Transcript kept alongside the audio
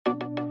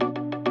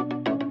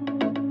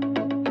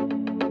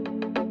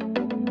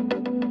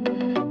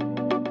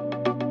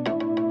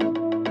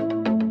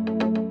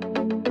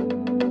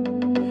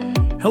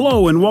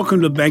Hello and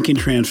welcome to Banking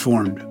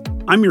Transformed.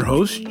 I'm your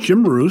host,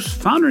 Jim Marous,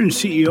 founder and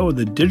CEO of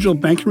the Digital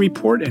Banking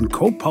Report and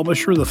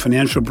co-publisher of the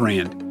Financial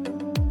Brand.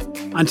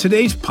 On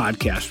today's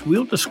podcast,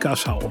 we'll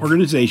discuss how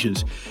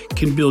organizations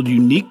can build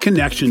unique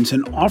connections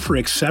and offer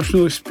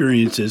exceptional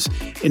experiences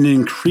in an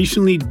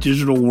increasingly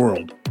digital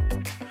world.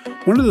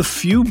 One of the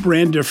few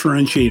brand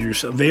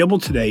differentiators available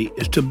today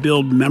is to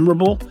build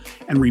memorable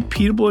and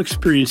repeatable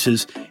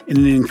experiences in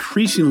an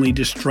increasingly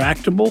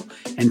distractible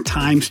and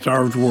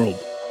time-starved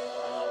world.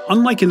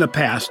 Unlike in the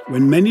past,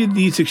 when many of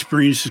these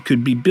experiences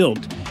could be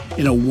built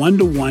in a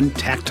one-to-one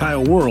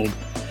tactile world,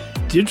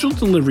 digital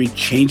delivery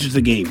changes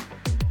the game.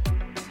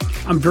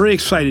 I'm very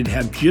excited to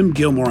have Jim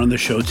Gilmore on the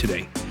show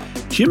today.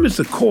 Jim is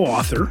the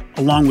co-author,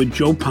 along with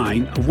Joe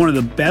Pine, of one of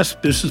the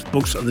best business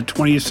books of the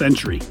 20th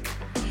century,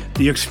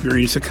 The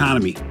Experience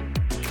Economy.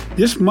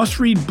 This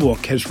must-read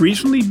book has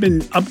recently been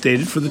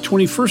updated for the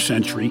 21st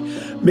century,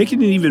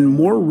 making it even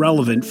more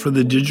relevant for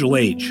the digital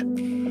age.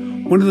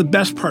 One of the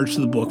best parts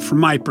of the book, from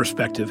my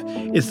perspective,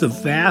 is the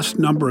vast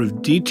number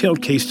of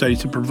detailed case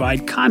studies that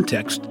provide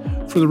context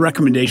for the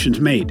recommendations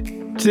made.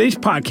 Today's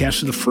podcast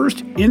is the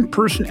first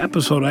in-person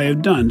episode I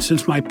have done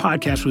since my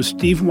podcast with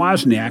Steve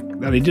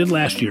Wozniak that I did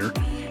last year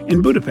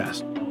in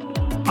Budapest.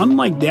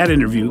 Unlike that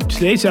interview,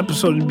 today's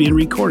episode is being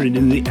recorded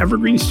in the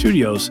Evergreen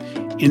Studios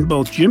in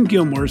both Jim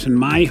Gilmore's and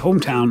my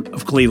hometown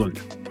of Cleveland.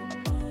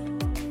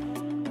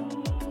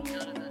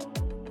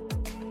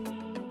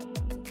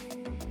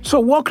 So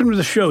welcome to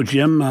the show,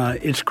 Jim.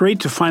 It's great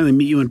to finally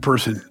meet you in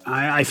person.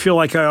 I feel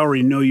like I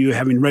already know you,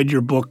 having read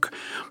your book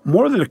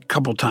more than a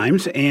couple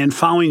times and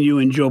following you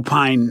and Joe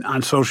Pine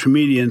on social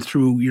media and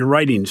through your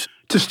writings.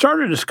 To start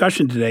our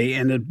discussion today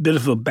and a bit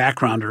of a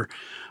backgrounder,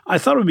 I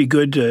thought it would be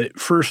good to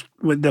first,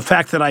 with the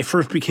fact that I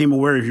first became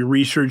aware of your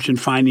research and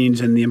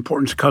findings and the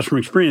importance of customer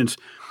experience,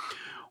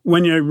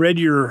 when I read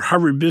your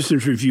Harvard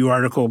Business Review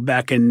article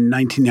back in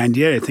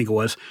 1998, I think it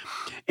was.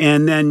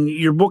 And then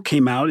your book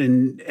came out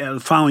in the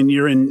following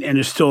year and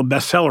is still a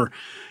bestseller.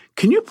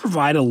 Can you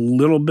provide a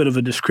little bit of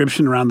a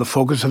description around the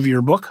focus of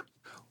your book?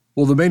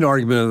 Well, the main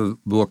argument of the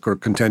book or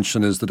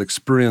contention is that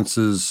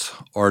experiences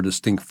are a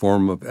distinct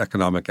form of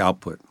economic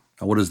output.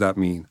 Now, what does that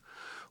mean?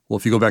 Well,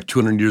 if you go back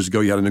 200 years ago,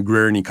 you had an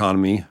agrarian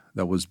economy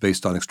that was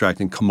based on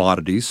extracting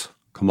commodities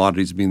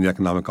being the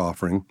economic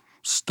offering,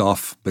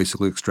 stuff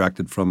basically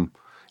extracted from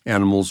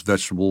animals,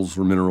 vegetables,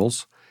 or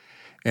minerals.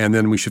 And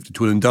then we shifted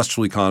to an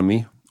industrial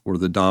economy where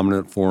the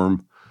dominant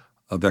form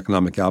of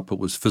economic output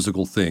was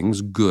physical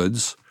things,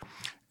 goods.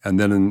 And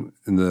then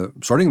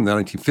starting in the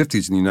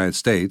 1950s in the United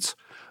States,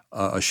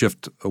 a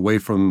shift away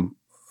from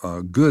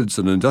goods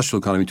and an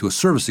industrial economy to a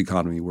service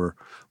economy where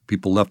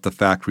people left the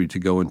factory to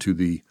go into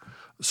the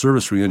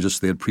service arena just as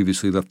they had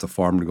previously left the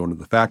farm to go into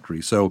the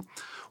factory. So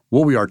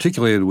what we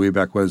articulated way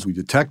back when is we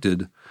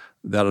detected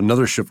that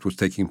another shift was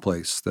taking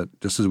place, that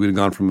just as we had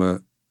gone from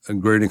an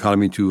agrarian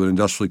economy to an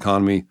industrial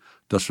economy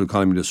to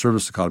a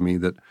service economy,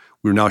 that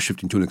we're now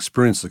shifting to an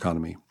experience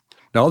economy.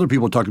 Now, other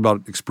people talked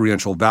about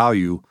experiential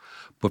value,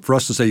 but for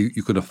us to say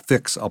you could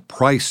affix a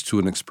price to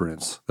an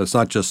experience, that's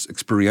not just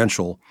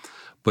experiential,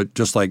 but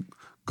just like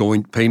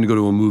paying to go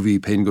to a movie,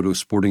 paying to go to a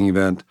sporting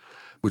event,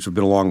 which have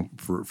been along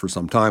for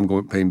some time,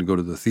 paying to go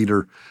to the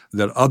theater,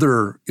 that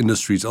other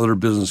industries, other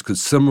businesses could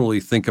similarly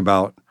think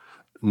about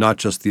not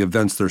just the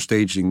events they're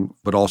staging,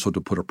 but also to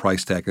put a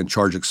price tag and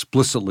charge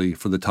explicitly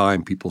for the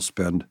time people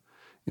spend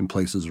in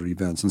places or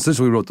events. And since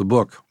we wrote the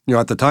book,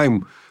 at the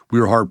time we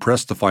were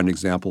hard-pressed to find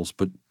examples,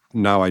 but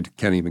now I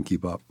can't even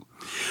keep up.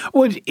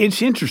 Well,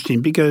 it's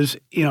interesting because,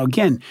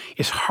 again,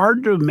 it's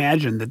hard to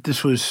imagine that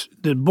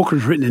the book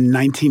was written in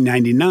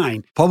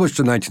 1999. Published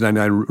in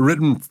 1999,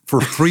 written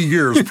for 3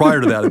 years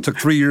prior to that. It took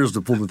 3 years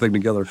to pull the thing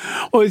together.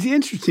 Well, it's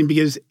interesting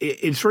because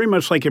it's very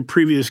much like a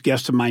previous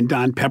guest of mine,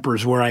 Don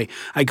Peppers, where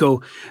I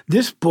go,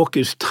 this book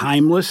is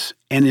timeless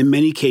and in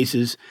many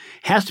cases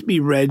has to be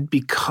read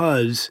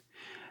because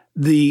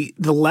the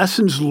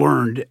lessons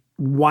learned,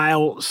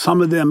 while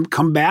some of them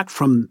come back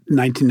from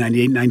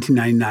 1998,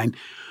 1999,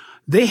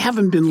 they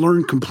haven't been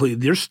learned completely.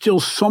 There's still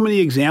so many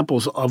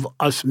examples of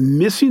us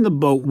missing the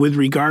boat with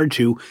regard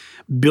to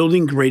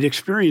building great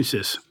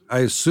experiences. I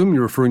assume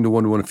you're referring to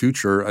One-to-One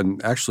Future,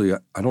 and actually,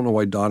 I don't know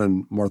why Don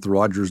and Martha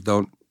Rogers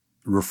don't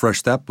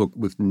refresh that book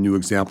with new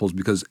examples,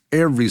 because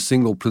every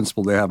single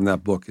principle they have in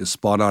that book is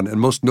spot on. And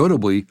most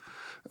notably,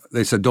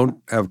 they said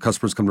don't have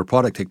customers come to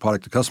product, take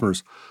product to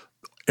customers.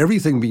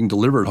 Everything being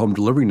delivered, home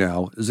delivery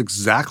now, is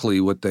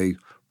exactly what they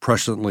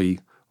presciently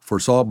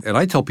foresaw. And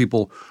I tell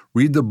people,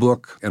 read the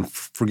book and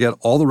forget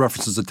all the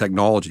references to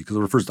technology because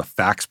it refers to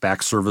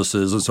fax-back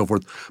services and so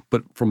forth.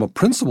 But from a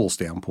principle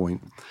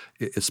standpoint,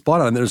 it's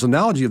spot on. There's an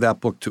analogy of that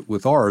book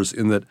with ours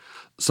in that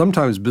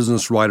sometimes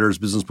business writers,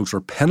 business books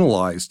are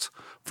penalized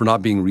for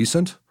not being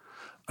recent.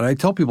 And I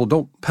tell people,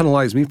 don't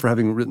penalize me for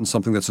having written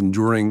something that's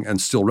enduring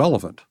and still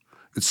relevant.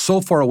 It's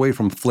so far away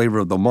from flavor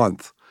of the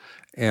month.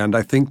 And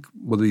I think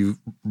whether you've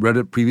read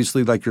it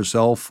previously like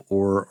yourself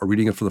or are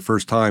reading it for the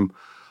first time,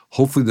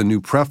 hopefully the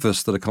new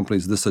preface that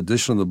accompanies this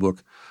edition of the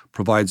book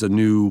provides a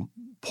new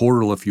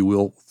portal, if you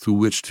will, through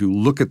which to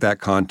look at that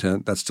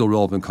content, that's still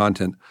relevant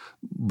content,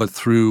 but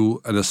through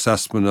an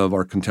assessment of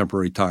our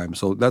contemporary time.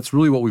 So that's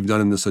really what we've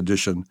done in this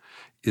edition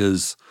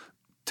is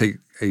take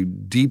a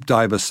deep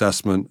dive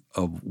assessment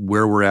of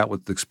where we're at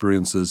with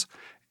experiences,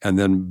 and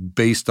then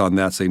based on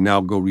that, say,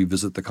 now go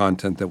revisit the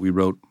content that we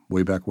wrote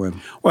way back when.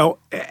 Well,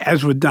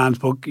 as with Don's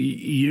book,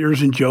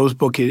 yours and Joe's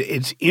book,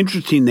 it's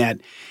interesting that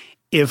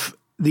if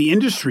the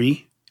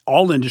industry,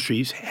 all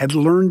industries, had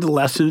learned the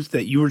lessons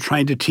that you were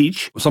trying to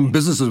teach. Some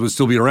businesses would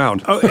still be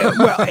around.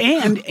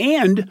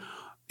 And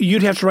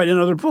you'd have to write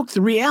another book.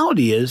 The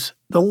reality is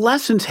the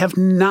lessons have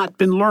not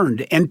been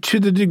learned. And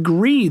to the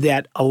degree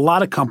that a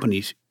lot of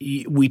companies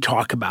we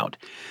talk about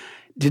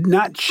did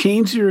not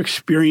change their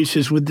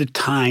experiences with the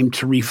time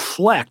to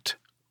reflect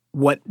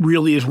what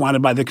really is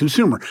wanted by the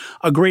consumer.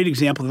 A great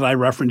example that I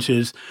reference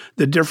is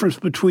the difference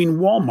between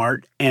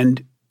Walmart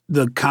and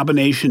the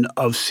combination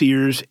of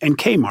Sears and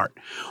Kmart.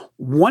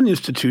 One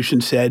institution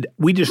said,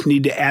 we just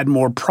need to add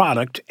more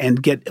product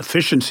and get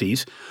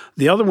efficiencies.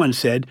 The other one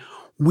said,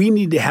 we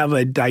need to have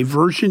a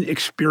diversion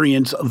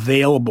experience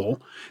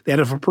available that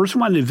if a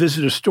person wanted to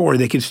visit a store,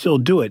 they could still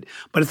do it.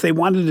 But if they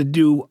wanted to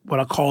do what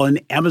I call an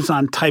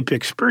Amazon-type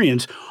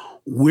experience,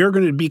 we're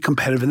going to be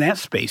competitive in that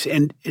space.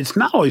 And it's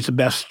not always the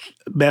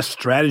best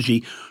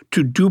strategy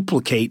to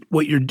duplicate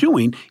what you're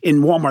doing.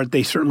 In Walmart,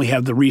 they certainly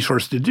have the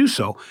resource to do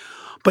so.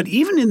 But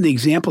even in the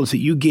examples that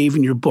you gave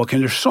in your book,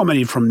 and there's so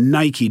many from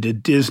Nike to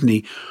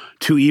Disney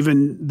to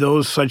even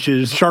those such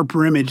as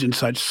Sharper Image and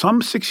such,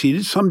 some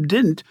succeeded, some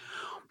didn't.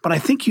 But I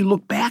think you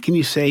look back and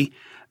you say,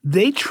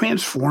 they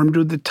transformed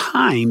with the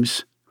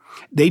times.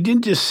 They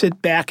didn't just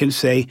sit back and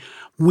say,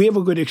 we have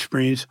a good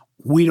experience,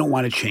 we don't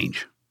want to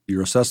change.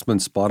 Your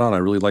assessment's spot on. I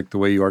really like the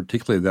way you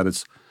articulated that.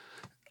 It's,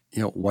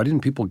 why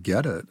didn't people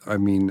get it? I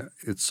mean,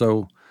 it's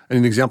so – and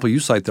an example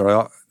you cite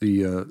there,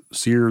 the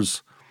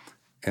Sears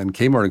and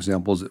Kmart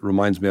examples, it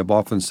reminds me, I've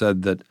often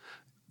said that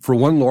for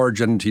one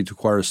large entity to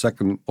acquire a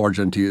second large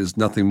entity is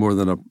nothing more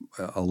than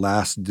a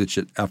last-ditch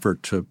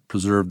effort to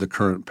preserve the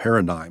current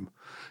paradigm.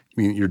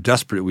 I mean, you're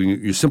desperate.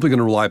 You're simply going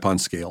to rely upon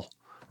scale,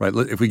 right?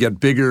 If we get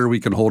bigger, we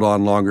can hold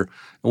on longer.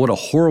 And what a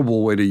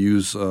horrible way to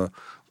use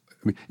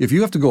if you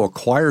have to go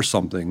acquire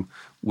something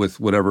with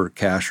whatever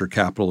cash or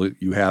capital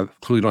you have,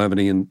 clearly don't have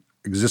any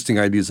existing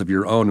ideas of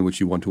your own in which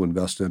you want to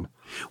invest in.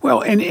 Well,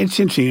 and it's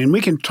interesting, and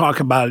we can talk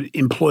about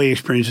employee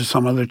experiences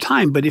some other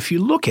time, but if you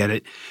look at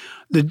it,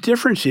 the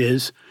difference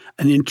is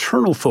an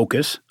internal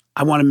focus.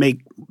 I want to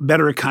make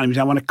better economies.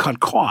 I want to cut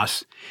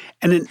costs.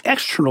 And an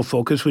external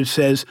focus which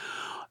says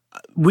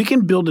we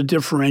can build a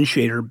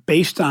differentiator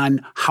based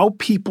on how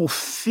people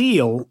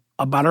feel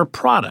about our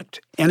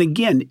product. And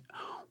again,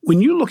 when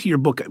you look at your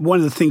book, one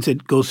of the things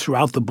that goes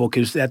throughout the book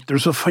is that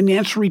there's a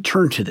financial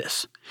return to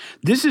this.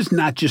 This is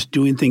not just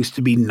doing things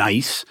to be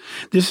nice.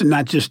 This is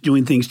not just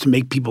doing things to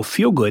make people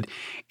feel good.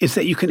 It's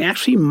that you can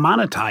actually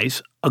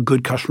monetize a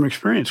good customer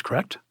experience,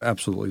 correct?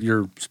 Absolutely.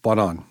 You're spot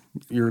on.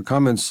 Your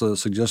comments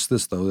suggest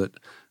this, though,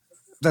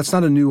 that's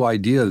not a new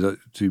idea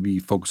to be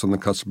focused on the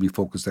customer, be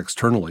focused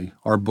externally.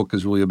 Our book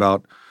is really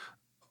about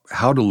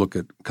how to look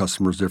at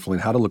customers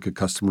differently, how to look at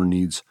customer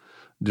needs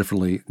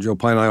differently. Joe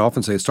Pine and I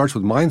often say it starts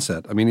with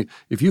mindset. I mean,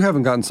 if you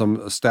haven't gotten some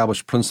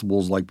established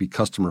principles like be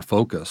customer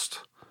focused,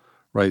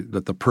 right,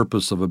 that the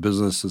purpose of a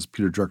business, as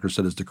Peter Drucker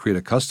said, is to create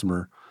a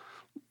customer,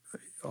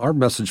 our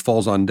message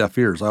falls on deaf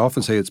ears. I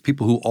often say it's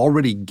people who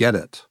already get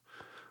it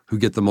who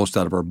get the most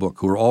out of our book,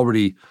 who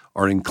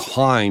are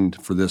inclined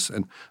for this.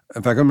 And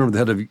in fact, I remember the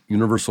head of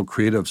Universal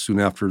Creative soon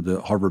after the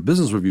Harvard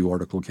Business Review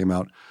article came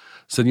out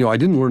said, I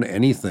didn't learn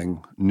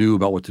anything new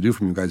about what to do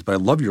from you guys, but I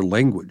love your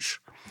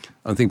language.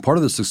 I think part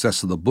of the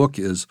success of the book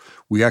is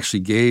we actually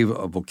gave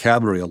a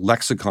vocabulary, a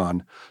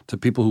lexicon to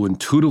people who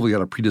intuitively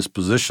had a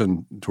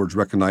predisposition towards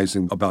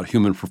recognizing about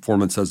human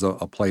performance as a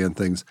play in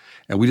things.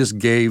 And we just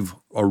gave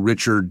a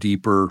richer,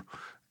 deeper,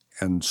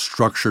 and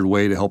structured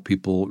way to help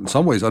people in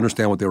some ways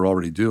understand what they were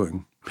already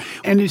doing.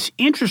 And it's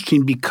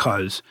interesting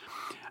because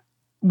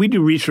we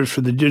do research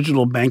for the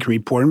Digital Banking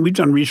Report, and we've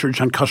done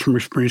research on customer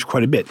experience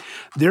quite a bit.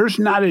 There's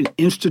not an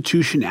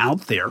institution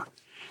out there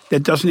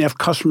that doesn't have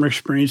customer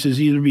experience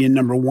as either being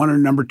number one or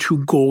number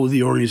two goal of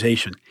the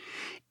organization.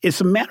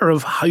 It's a matter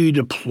of how you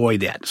deploy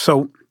that.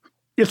 So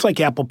it's like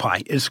apple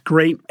pie. It's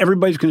great.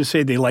 Everybody's going to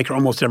say they like it, or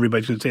almost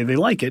everybody's going to say they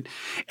like it.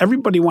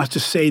 Everybody wants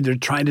to say they're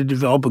trying to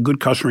develop a good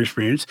customer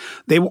experience.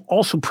 They will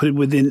also put it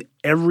within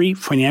every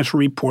financial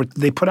report that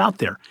they put out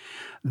there.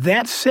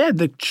 That said,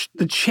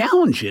 the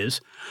challenge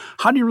is,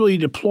 how do you really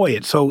deploy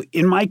it? So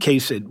in my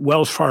case at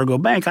Wells Fargo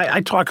Bank,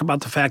 I talk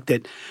about the fact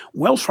that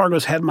Wells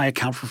Fargo's had my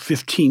account for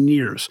 15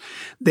 years.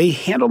 They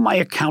handle my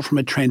account from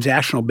a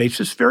transactional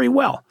basis very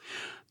well.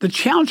 The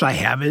challenge I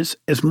have is,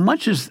 as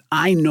much as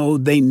I know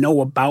they know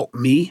about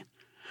me,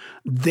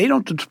 they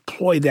don't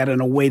deploy that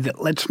in a way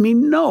that lets me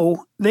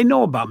know they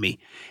know about me.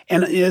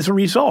 And as a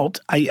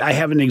result, I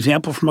have an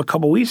example from a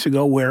couple weeks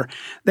ago where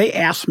they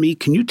asked me,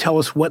 can you tell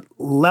us what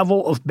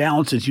level of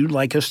balances you'd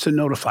like us to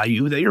notify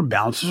you that your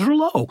balances are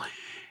low?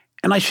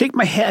 And I shake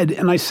my head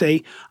and I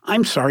say,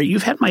 I'm sorry,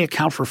 you've had my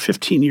account for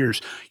 15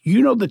 years.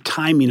 You know the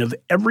timing of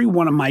every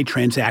one of my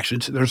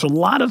transactions. There's a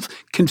lot of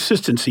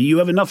consistency. You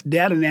have enough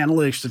data and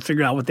analytics to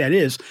figure out what that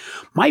is.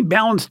 My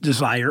balance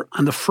desire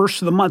on the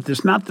 1st of the month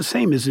is not the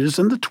same as it is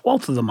on the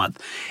 12th of the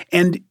month.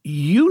 And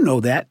you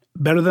know that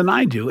better than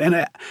I do.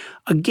 And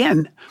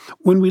again,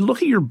 when we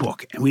look at your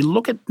book and we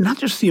look at not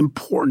just the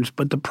importance,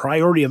 but the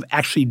priority of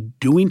actually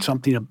doing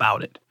something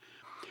about it,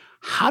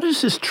 how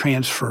does this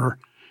transfer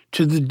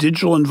to the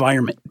digital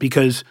environment?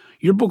 Because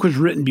your book was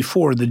written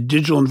before the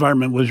digital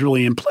environment was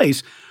really in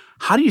place.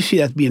 How do you see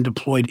that being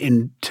deployed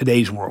in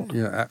today's world?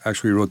 Yeah,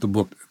 actually, we wrote the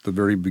book at the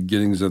very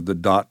beginnings of the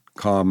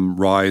dot-com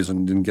rise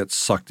and didn't get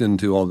sucked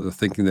into all the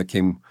thinking that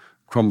came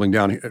crumbling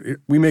down.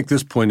 We make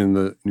this point in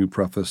the new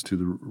preface to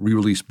the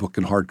re-released book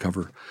in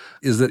hardcover,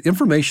 is that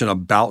information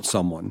about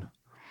someone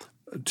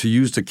to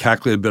use to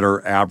calculate a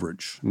better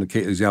average. In the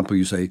example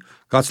you say,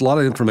 got a lot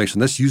of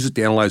information. Let's use it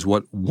to analyze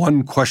what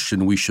one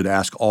question we should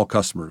ask all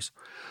customers.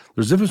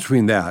 There's a difference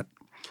between that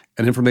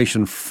and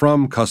information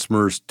from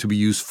customers to be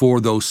used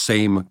for those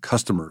same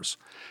customers.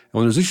 And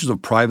when there's issues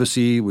of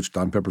privacy, which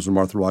Don Peppers and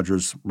Martha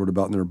Rogers wrote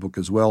about in their book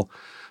as well,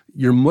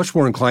 you're much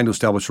more inclined to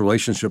establish a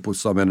relationship with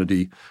some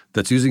entity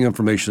that's using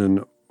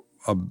information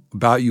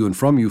about you and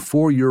from you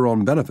for your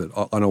own benefit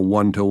on a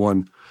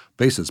one-to-one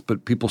basis.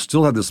 But people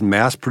still have this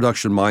mass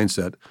production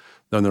mindset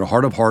that in their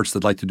heart of hearts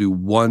they'd like to do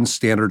one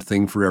standard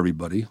thing for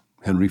everybody.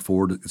 Henry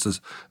Ford, it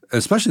says,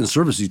 especially in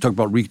services, you talk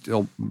about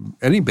retail,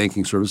 any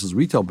banking services,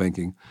 retail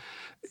banking,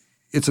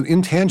 it's an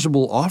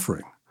intangible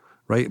offering,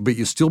 right? But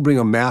you still bring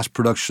a mass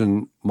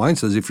production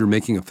mindset as if you're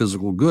making a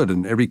physical good,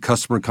 and every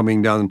customer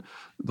coming down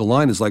the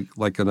line is like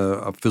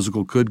a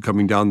physical good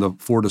coming down the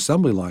Ford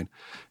assembly line.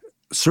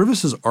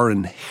 Services are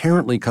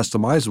inherently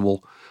customizable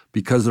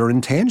because they're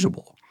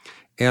intangible.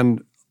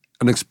 And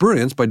an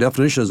experience, by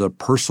definition, is a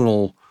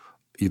personal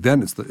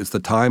event. It's the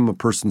time a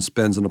person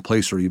spends in a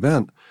place or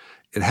event.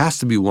 It has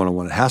to be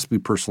one-on-one. It has to be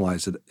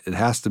personalized. It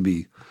has to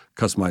be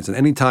customized. And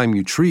anytime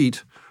you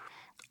treat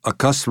a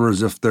customer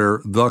as if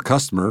they're the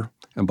customer,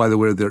 and by the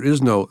way, there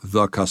is no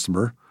the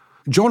customer,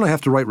 Joe and I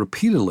have to write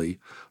repeatedly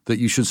that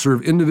you should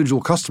serve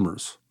individual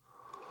customers.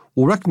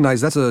 We'll recognize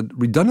that's a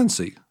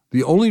redundancy.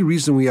 The only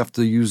reason we have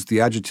to use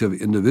the adjective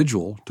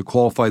individual to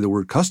qualify the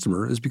word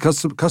customer is because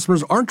some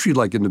customers aren't treated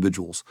like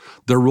individuals.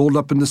 They're rolled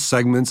up into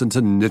segments,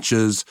 into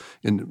niches,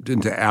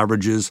 into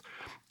averages.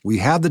 We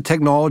have the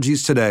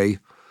technologies today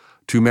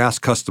to mass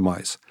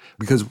customize.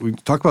 Because we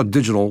talk about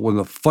digital, one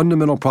of the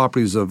fundamental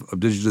properties of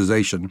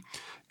digitization,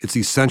 it's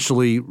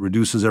essentially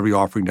reduces every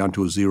offering down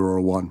to a 0 or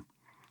a 1.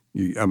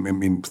 I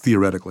mean,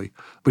 theoretically.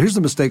 But here's the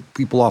mistake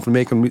people often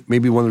make, and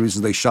maybe one of the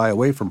reasons they shy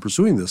away from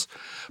pursuing this.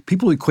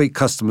 People equate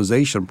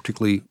customization,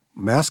 particularly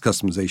mass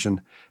customization,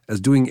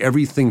 as doing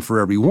everything for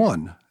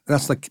everyone.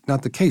 That's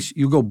not the case.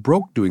 You go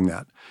broke doing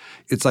that.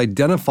 It's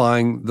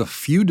identifying the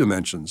few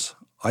dimensions.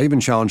 I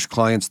even challenge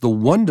clients, the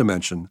one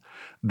dimension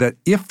that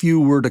if you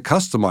were to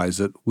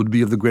customize it would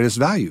be of the greatest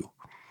value.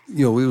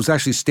 You know, it was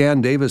actually Stan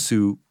Davis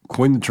who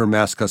coined the term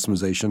mass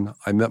customization.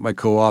 I met my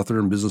co-author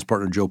and business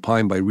partner Joe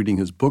Pine by reading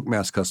his book,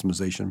 Mass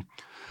Customization.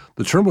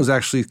 The term was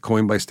actually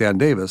coined by Stan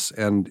Davis,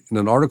 and in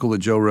an article that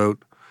Joe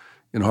wrote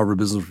in Harvard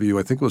Business Review,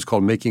 I think it was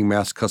called Making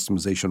Mass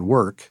Customization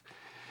Work,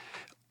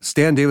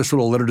 Stan Davis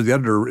wrote a letter to the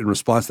editor in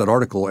response to that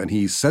article, and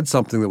he said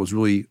something that was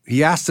really,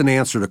 he asked and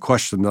answered a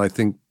question that I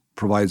think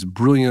provides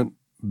brilliant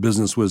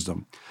business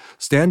wisdom.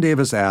 Stan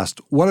Davis asked,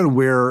 what and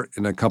where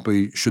in a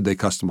company should they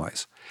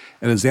customize?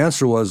 And his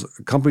answer was,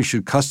 a company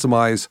should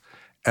customize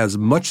as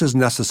much as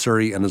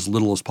necessary and as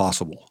little as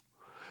possible.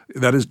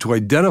 That is to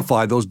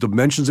identify those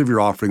dimensions of your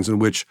offerings in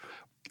which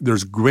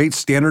there's great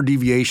standard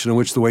deviation in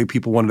which the way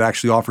people want it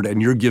actually offered,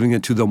 and you're giving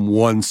it to them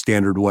one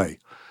standard way.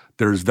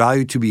 There's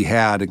value to be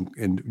had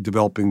in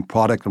developing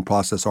product and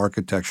process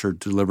architecture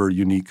to deliver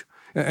unique.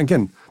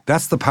 Again,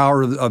 that's the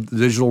power of the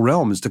digital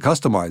realm, is to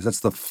customize. That's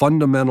the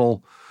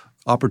fundamental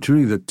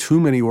opportunity that too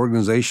many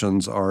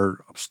organizations are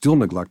still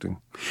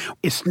neglecting.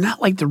 It's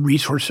not like the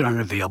resources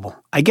aren't available.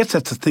 I guess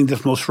that's the thing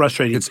that's most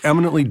frustrating. It's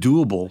eminently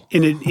doable.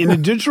 In a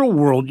digital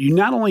world, you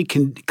not only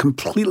can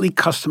completely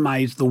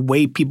customize the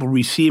way people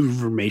receive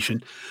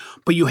information,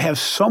 but you have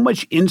so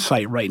much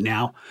insight right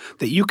now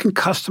that you can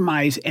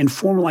customize and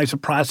formalize a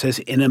process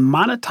in a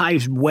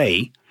monetized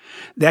way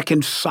that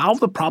can solve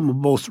the problem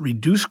of both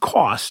reduced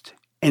cost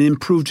and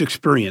improved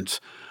experience.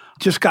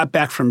 Just got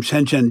back from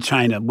Shenzhen,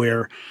 China,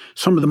 where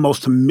some of the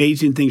most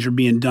amazing things are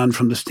being done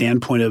from the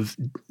standpoint of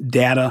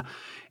data,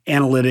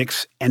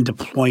 analytics, and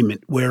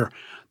deployment, where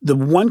the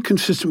one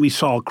consistent we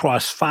saw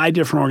across 6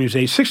 different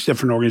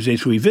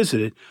organizations we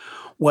visited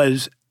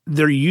was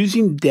they're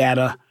using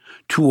data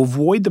to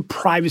avoid the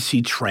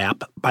privacy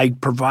trap by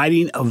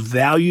providing a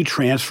value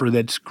transfer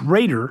that's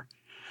greater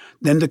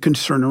than the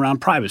concern around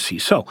privacy.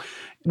 So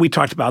we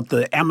talked about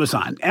the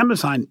Amazon.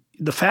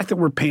 The fact that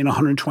we're paying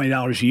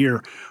 $120 a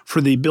year for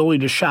the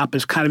ability to shop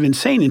is kind of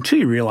insane until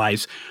you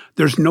realize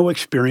there's no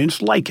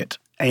experience like it.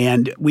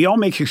 And we all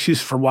make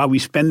excuses for why we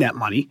spend that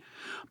money.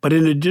 But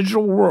in a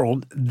digital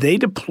world, they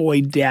deploy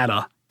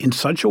data in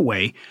such a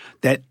way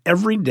that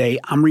every day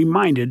I'm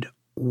reminded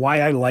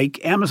why I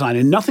like Amazon,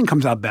 and nothing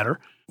comes out better.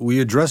 We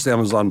addressed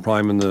Amazon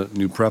Prime in the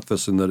new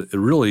preface in that it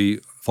really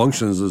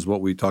functions as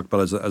what we talked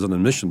about as an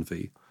admission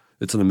fee.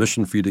 It's an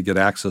admission fee to get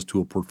access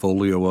to a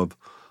portfolio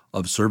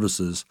of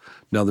services.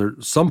 Now,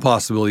 there's some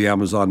possibility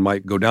Amazon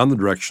might go down the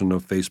direction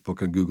of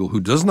Facebook and Google, who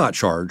does not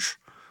charge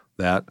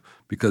that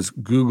because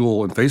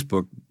Google and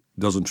Facebook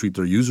doesn't treat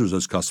their users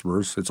as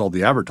customers. It's all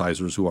the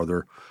advertisers who are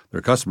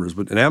their customers.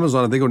 But in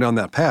Amazon, if they go down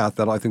that path,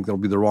 I think that'll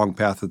be the wrong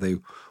path that they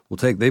will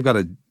take. They've got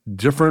a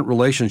different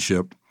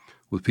relationship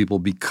with people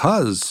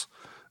because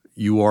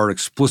you are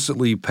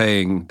explicitly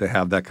paying to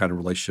have that kind of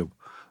relationship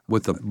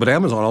with them. But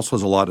Amazon also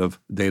has a lot of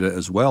data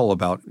as well,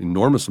 about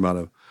enormous amount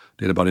of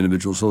data about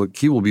individuals. So the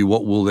key will be,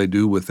 what will they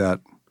do with that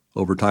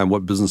over time?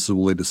 What businesses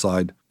will they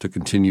decide to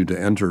continue to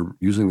enter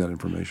using that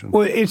information?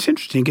 Well, it's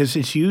interesting because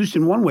it's used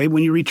in one way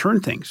when you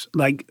return things.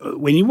 Like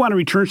when you want to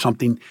return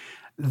something,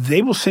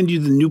 they will send you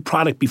the new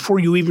product before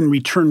you even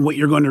return what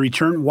you're going to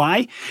return.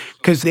 Why?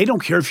 Because they don't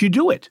care if you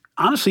do it.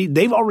 Honestly,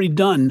 they've already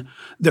done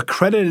the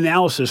credit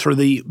analysis or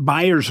the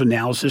buyer's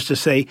analysis to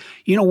say,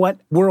 you know what,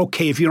 we're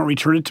okay if you don't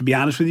return it, to be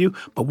honest with you,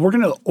 but we're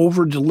going to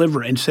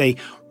over-deliver and say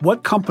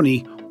what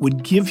company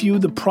would give you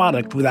the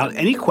product without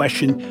any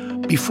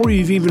question before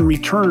you've even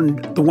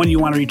returned the one you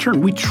want to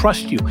return. We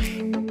trust you.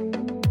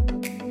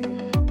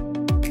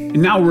 And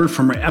now a word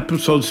from our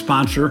episode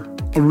sponsor,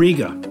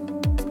 Auriga.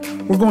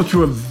 We're going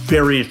through a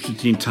very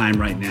interesting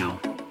time right now.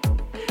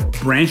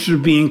 Branches are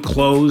being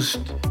closed.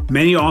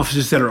 Many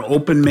offices that are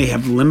open may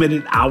have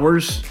limited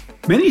hours.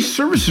 Many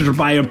services are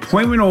by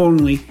appointment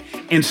only,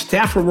 and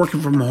staff are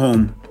working from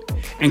home,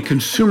 and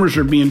consumers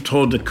are being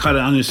told to cut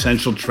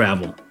unessential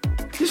travel.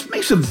 This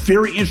makes a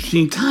very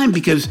interesting time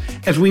because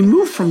as we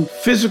move from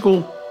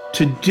physical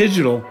to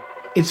digital,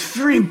 it's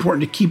very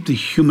important to keep the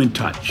human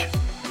touch.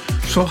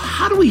 So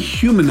how do we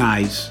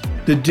humanize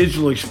the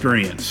digital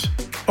experience?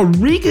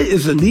 Auriga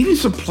is a leading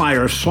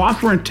supplier of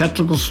software and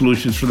technical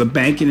solutions for the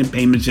banking and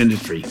payments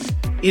industry.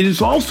 It is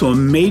also a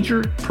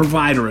major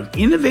provider of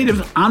innovative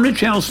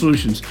omnichannel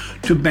solutions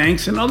to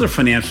banks and other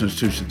financial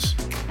institutions.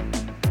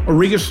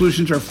 Auriga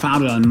solutions are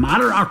founded on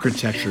modern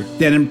architecture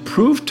that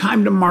improve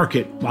time to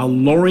market while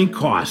lowering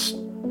costs,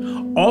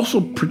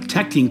 also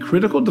protecting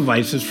critical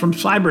devices from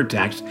cyber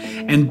attacks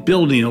and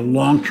building a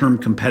long-term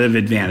competitive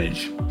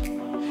advantage.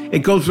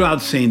 It goes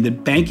without saying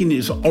that banking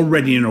is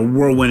already in a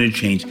whirlwind of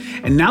change.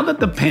 And now that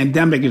the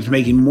pandemic is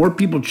making more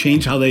people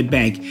change how they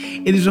bank,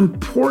 it is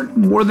important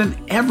more than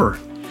ever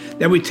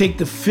that we take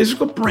the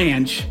physical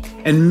branch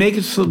and make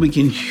it so that we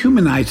can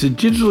humanize the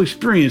digital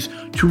experience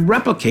to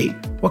replicate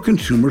what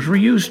consumers were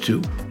used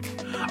to.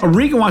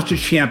 Auriga wants to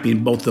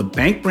champion both the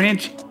bank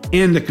branch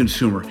and the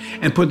consumer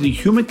and put the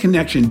human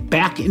connection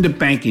back into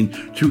banking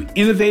through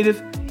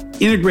innovative,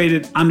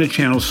 integrated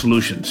omnichannel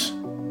solutions.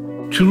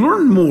 To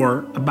learn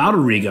more about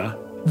Auriga,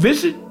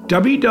 visit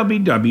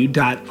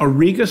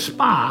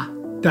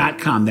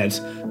www.aurigaspa.com. That's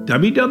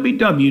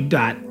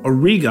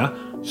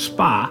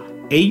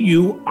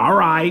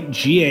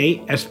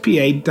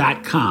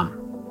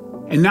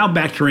www.aurigaspa.com. And now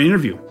back to our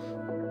interview.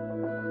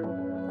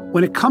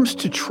 When it comes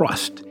to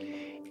trust,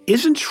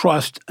 isn't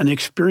trust an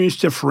experience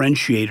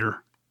differentiator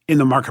in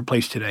the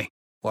marketplace today?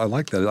 Well, I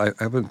like that. I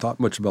haven't thought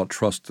much about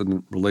trust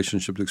and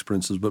relationship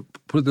experiences, but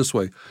put it this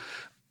way,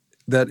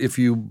 that if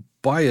you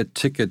buy a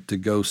ticket to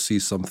go see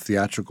some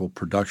theatrical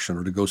production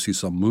or to go see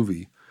some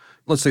movie,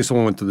 let's say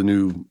someone went to the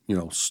new,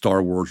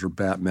 Star Wars or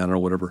Batman or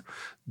whatever,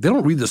 they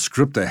don't read the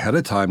script ahead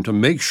of time to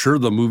make sure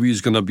the movie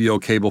is going to be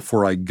okay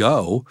before I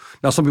go.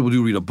 Now, some people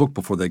do read a book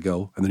before they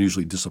go, and they're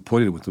usually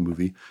disappointed with the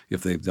movie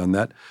if they've done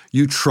that.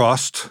 You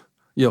trust,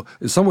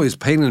 in some ways,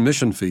 paying an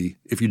admission fee,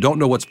 if you don't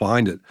know what's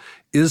behind it,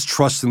 is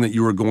trusting that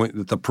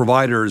that the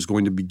provider is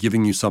going to be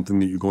giving you something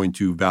that you're going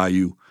to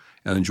value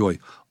and enjoy.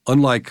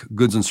 Unlike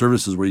goods and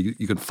services where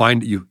you can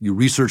find, you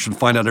research and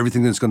find out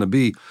everything that's going to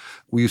be,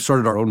 we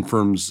started our own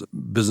firm's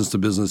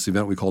business-to-business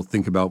event we called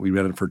Think About. We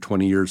ran it for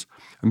 20 years.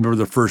 I remember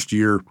the first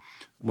year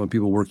when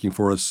people working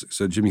for us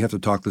said, Jim, you have to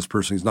talk to this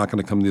person. He's not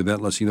going to come to the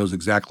event unless he knows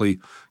exactly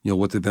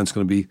what the event's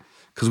going to be,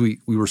 because we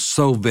were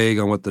so vague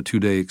on what the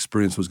two-day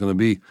experience was going to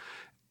be.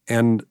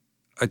 And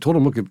I told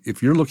him, look,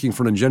 if you're looking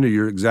for an agenda,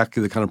 you're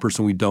exactly the kind of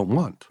person we don't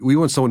want. We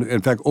want someone,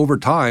 in fact, over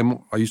time,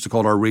 I used to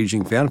call it our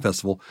Raging Fan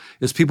Festival,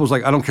 is people's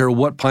like, I don't care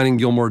what Pine and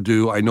Gilmore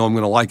do, I know I'm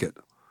going to like it,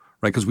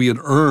 right? Because we had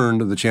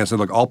earned the chance to,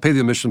 look, I'll pay the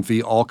admission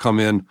fee, I'll come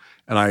in,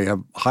 and I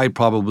have high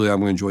probability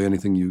I'm going to enjoy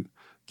anything you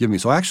give me.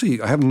 So actually,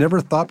 I have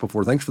never thought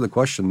before, thanks for the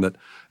question, that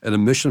an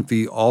admission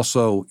fee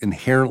also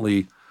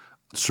inherently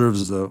serves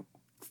as a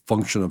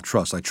function of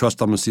trust. I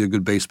trust I'm going to see a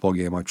good baseball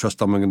game. I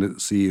trust I'm going to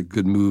see a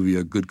good movie,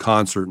 a good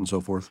concert, and so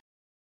forth.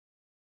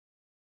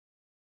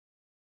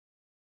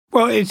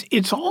 Well,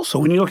 it's also,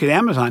 when you look at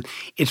Amazon,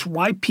 it's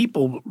why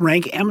people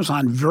rank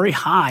Amazon very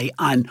high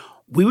on,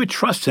 we would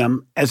trust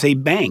them as a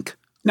bank.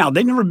 Now,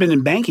 they've never been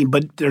in banking,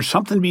 but there's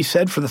something to be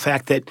said for the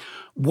fact that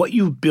what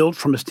you've built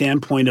from a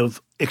standpoint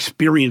of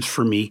experience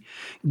for me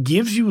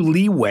gives you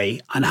leeway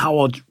on how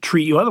I'll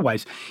treat you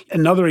otherwise.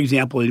 Another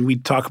example, and we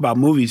talk about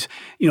movies,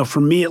 for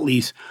me at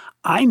least,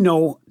 I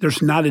know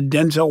there's not a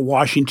Denzel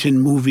Washington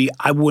movie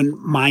I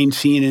wouldn't mind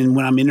seeing, and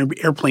when I'm in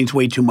airplanes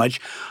way too much,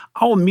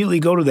 I'll immediately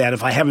go to that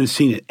if I haven't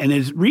seen it. And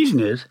the reason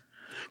is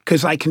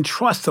because I can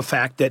trust the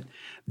fact that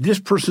this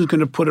person's going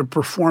to put a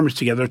performance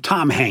together.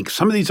 Tom Hanks,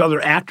 some of these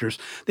other actors,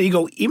 that you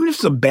go, even if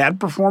it's a bad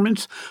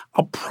performance,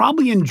 I'll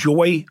probably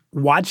enjoy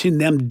watching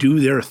them do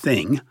their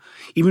thing,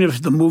 even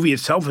if the movie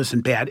itself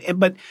isn't bad.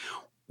 But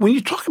when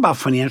you talk about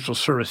financial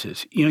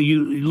services,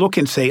 you look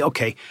and say,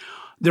 okay,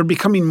 they're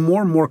becoming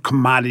more and more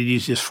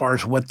commodities as far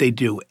as what they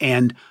do.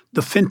 And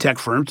the fintech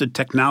firms, the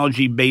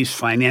technology-based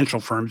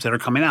financial firms that are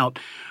coming out,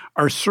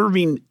 are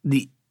serving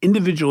the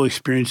individual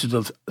experiences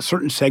of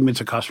certain segments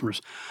of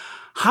customers.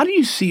 How do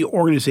you see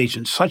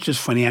organizations such as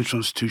financial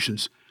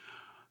institutions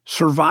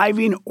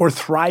surviving or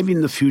thriving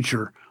in the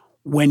future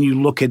when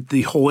you look at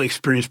the whole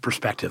experience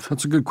perspective?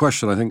 That's a good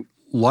question. I think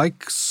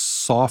like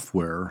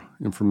software,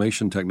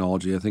 information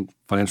technology, I think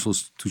financial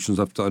institutions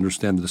have to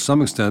understand that to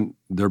some extent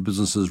their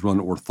businesses run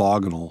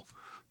orthogonal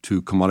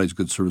to commodities,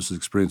 goods, services,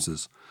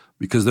 experiences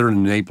because they're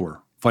an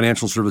enabler.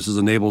 Financial services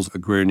enables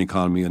agrarian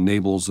economy,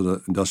 enables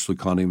the industrial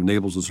economy,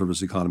 enables the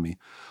service economy.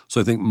 So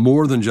I think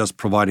more than just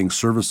providing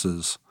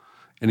services,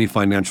 any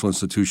financial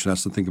institution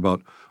has to think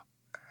about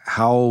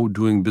how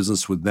doing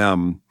business with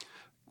them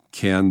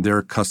can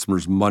their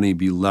customers' money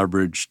be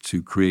leveraged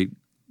to create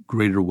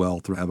greater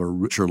wealth or have a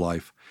richer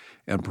life.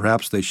 And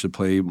perhaps they should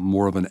play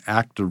more of an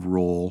active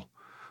role.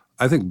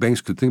 I think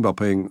banks could think about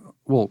paying,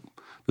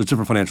 there's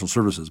different financial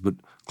services, but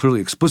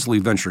clearly explicitly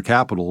venture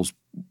capitals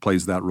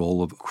plays that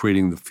role of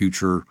creating the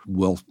future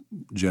wealth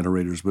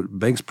generators. But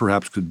banks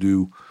perhaps could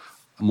do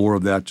more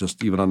of that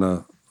just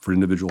even for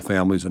individual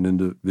families and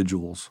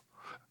individuals.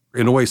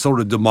 In a way, sort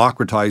of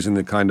democratizing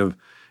the kind of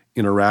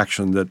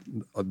interaction that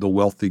the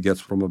wealthy gets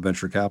from a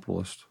venture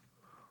capitalist.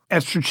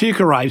 At Strategic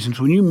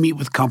Horizons, when you meet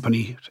with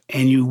companies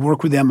and you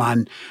work with them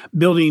on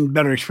building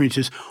better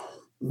experiences,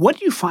 what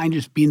do you find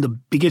as being the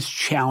biggest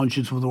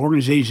challenges with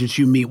organizations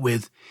you meet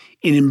with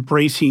in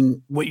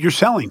embracing what you're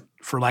selling,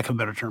 for lack of a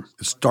better term?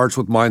 It starts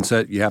with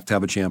mindset. You have to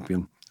have a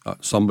champion.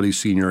 Somebody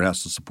senior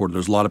has to support it.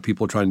 There's a lot of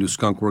people trying to do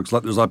skunk work.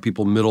 There's a lot of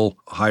people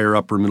higher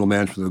upper middle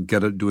management that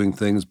get it doing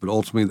things, but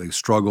ultimately they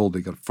struggle. They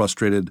get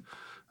frustrated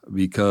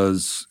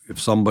because if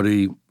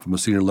somebody from a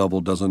senior level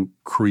doesn't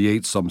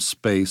create some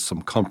space,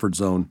 some comfort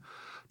zone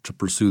to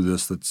pursue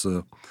this, that's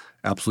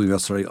absolutely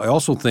necessary. I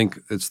also think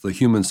it's the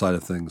human side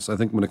of things. I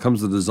think when it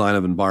comes to the design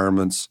of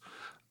environments,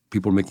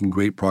 people are making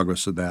great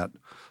progress at that.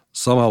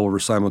 Somehow we'll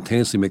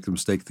simultaneously make the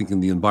mistake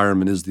thinking the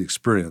environment is the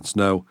experience.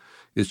 No,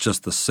 it's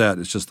just the set.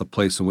 It's just the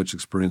place in which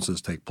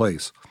experiences take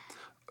place.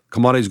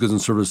 Commodities, goods,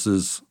 and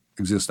services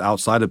exist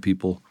outside of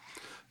people.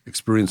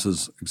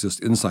 Experiences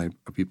exist inside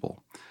of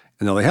people.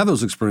 And now they have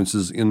those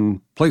experiences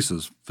in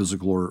places,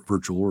 physical or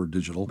virtual or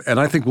digital. And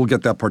I think we'll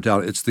get that part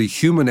down. It's the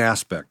human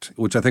aspect,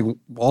 which I think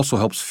also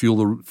helps fuel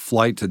the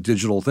flight to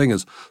digital thing,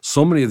 is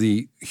so many of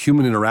the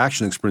human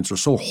interaction experiences are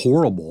so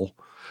horrible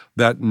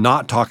that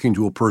not talking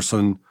to a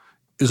person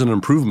is an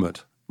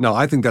improvement. Now,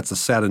 I think that's a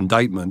sad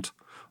indictment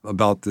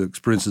about the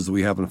experiences that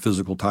we have in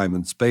physical time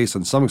and space.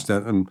 And to some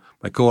extent, and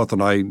my co-author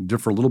and I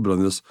differ a little bit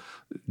on this,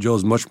 Joe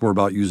is much more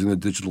about using the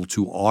digital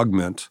to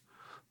augment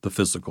the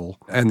physical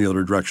and the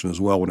other direction as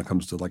well when it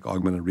comes to like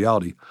augmented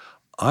reality.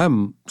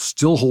 I'm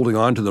still holding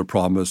on to the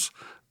promise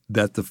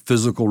that the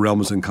physical realm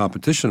is in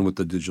competition with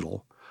the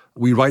digital.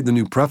 We write in the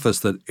new preface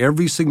that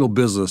every single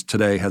business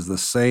today has the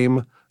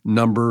same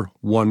number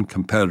one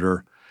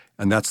competitor,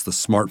 and that's the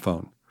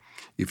smartphone.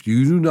 If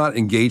you do not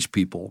engage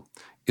people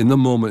in the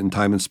moment in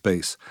time and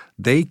space,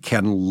 they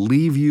can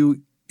leave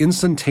you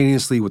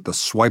instantaneously with the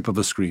swipe of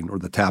a screen or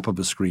the tap of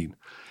a screen.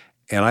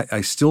 And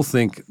I still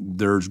think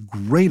there's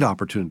great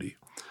opportunity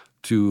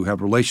to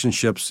have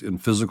relationships in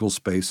physical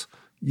space.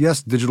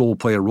 Yes, digital will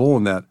play a role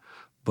in that,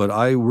 but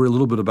I worry a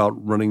little bit about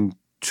running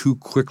too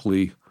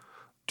quickly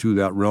to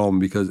that realm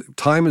because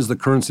time is the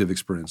currency of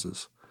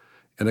experiences.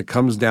 And it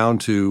comes down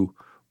to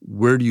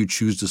where do you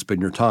choose to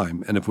spend your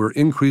time? And if we're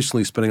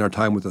increasingly spending our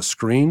time with a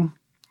screen,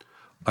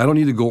 I don't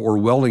need to go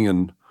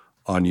Orwellian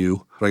on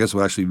you, but I guess it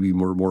would actually be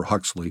more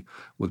Huxley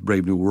with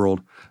Brave New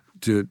World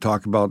to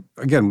talk about,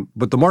 again,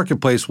 but the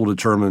marketplace will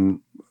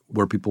determine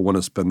where people want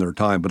to spend their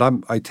time. But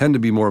I tend to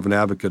be more of an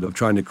advocate of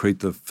trying to create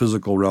the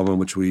physical realm in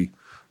which we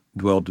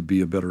dwell to be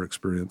a better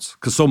experience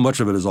because so much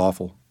of it is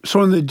awful.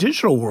 So in the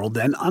digital world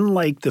then,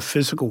 unlike the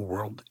physical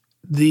world,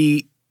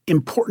 the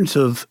importance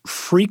of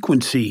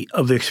frequency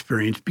of the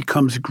experience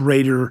becomes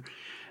greater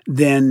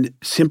than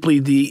simply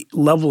the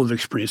level of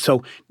experience.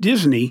 So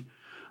Disney,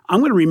 I'm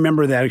going to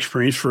remember that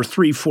experience for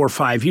 3, 4,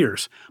 5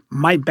 years.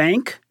 My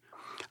bank,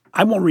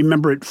 I won't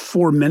remember it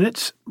 4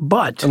 minutes,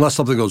 but... Unless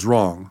something goes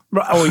wrong.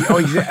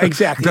 Exactly.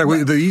 In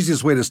fact, the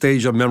easiest way to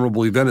stage a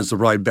memorable event is to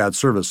provide bad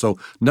service. So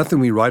nothing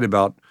we write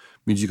about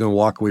means you can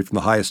walk away from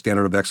the highest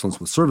standard of excellence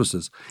with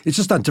services. It's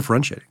just not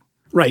differentiating.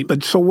 Right.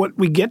 But so what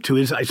we get to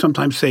is I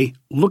sometimes say,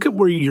 look at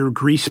where your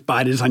grease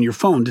spot is on your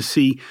phone to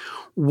see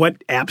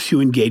what apps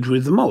you engage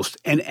with the most.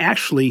 And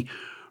actually,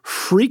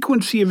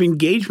 frequency of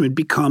engagement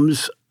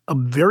becomes a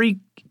very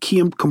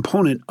key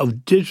component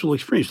of digital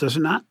experience, does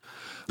it not?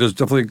 There's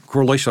definitely a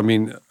correlation. I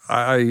mean,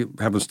 I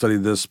haven't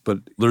studied this, but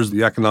there's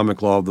the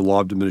economic law of the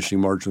law of diminishing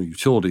marginal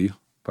utility.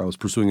 If I was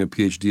pursuing a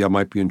PhD, I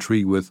might be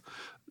intrigued with,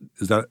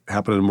 is that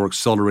happening at a more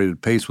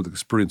accelerated pace with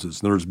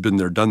experiences? In other words, been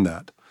there, done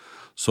that.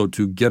 So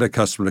to get a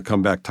customer to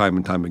come back time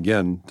and time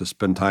again, to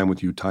spend time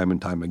with you time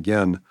and time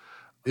again,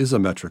 is a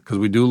metric. Because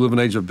we do live in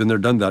an age of been there,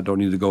 done that, don't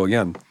need to go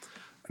again.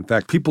 In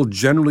fact, people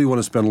generally want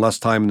to spend less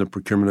time in the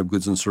procurement of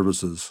goods and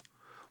services,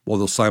 while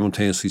they'll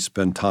simultaneously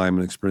spend time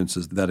and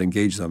experiences that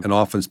engage them. And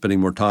often spending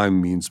more time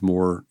means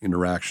more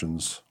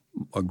interactions,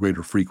 a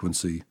greater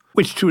frequency.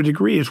 Which to a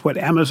degree is what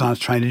Amazon's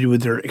trying to do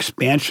with their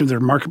expansion of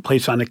their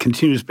marketplace on a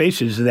continuous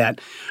basis, is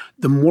that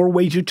the more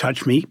ways you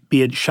touch me,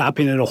 be it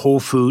shopping at a Whole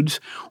Foods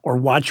or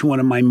watching one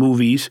of my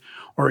movies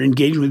or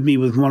engaging with me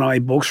with one of my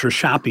books or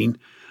shopping,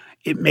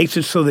 it makes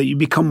it so that you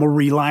become more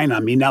reliant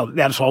on me. Now,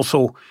 that's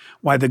also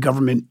why the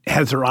government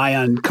has their eye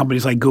on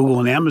companies like Google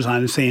and Amazon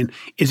and saying,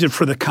 is it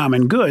for the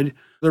common good?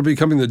 They're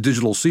becoming the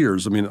digital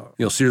Sears. I mean,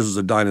 Sears is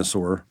a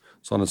dinosaur.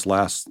 It's on its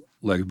last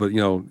leg, but,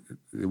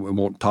 it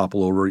won't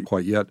topple over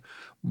quite yet.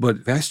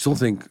 But I still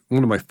think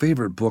one of my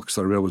favorite books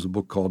I read was a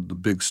book called The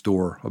Big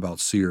Store about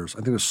Sears. I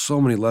think there's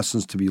so many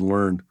lessons to be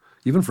learned,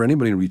 even for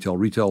anybody in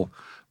retail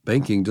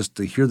banking, just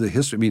to hear the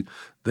history. I mean,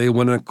 they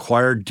went and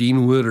acquired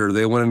Deanwood, or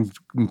they went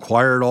and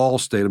acquired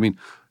Allstate. I mean,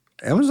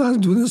 Amazon's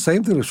doing the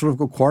same thing. They're sort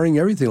of acquiring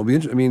everything. It'll be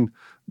interesting. I mean,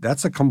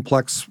 that's a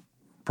complex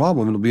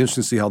problem. It'll be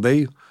interesting to see how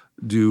they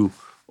do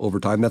over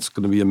time. That's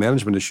going to be a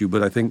management issue.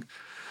 But I think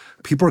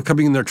people are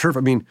coming in their turf.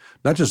 I mean,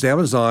 not just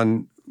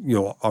Amazon,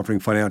 offering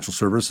financial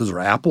services, or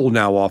Apple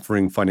now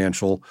offering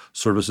financial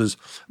services.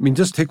 I mean,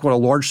 just take a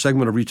large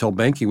segment of retail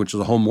banking, which is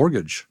a home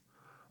mortgage.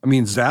 I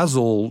mean,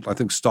 Zazzle, I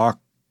think stock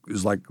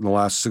is like in the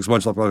last 6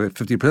 months up like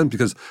 50%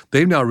 because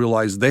they've now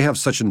realized they have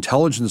such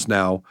intelligence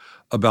now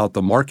about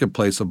the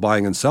marketplace of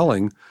buying and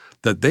selling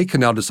that they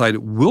can now decide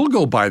we'll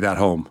go buy that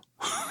home.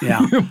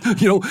 Yeah.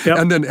 Yep.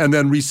 and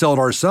then resell it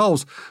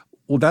ourselves.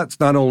 Well, that's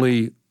not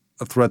only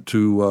a threat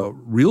to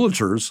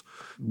realtors.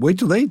 Wait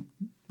till they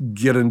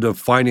get into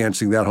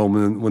financing that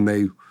home when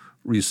they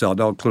resell.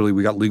 Now, clearly,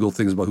 we got legal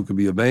things about who could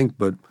be a bank,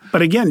 but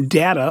again,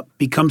 data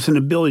becomes an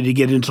ability to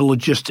get into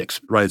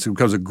logistics. Right, so it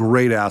becomes a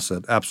great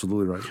asset.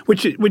 Absolutely right.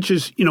 Which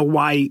is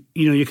why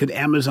you could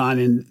Amazon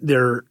in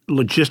their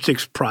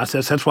logistics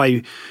process. That's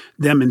why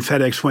them and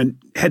FedEx went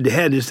head to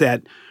head. Is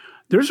that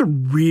there's a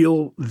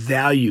real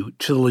value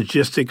to the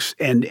logistics,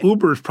 and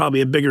Uber is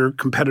probably a bigger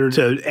competitor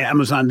to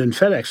Amazon than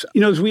FedEx.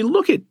 As we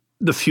look at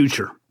the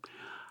future,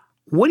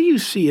 what do you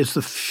see as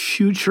the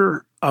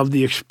future of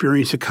the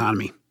experience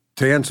economy?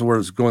 To answer where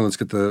it's going, let's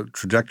get the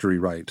trajectory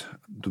right.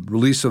 The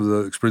release of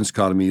the experience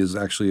economy is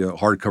actually a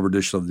hardcover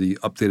edition of the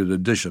updated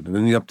edition. And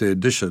in the updated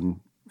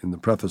edition, in the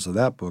preface of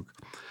that book,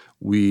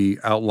 we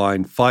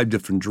outline 5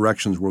 different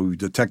directions where we've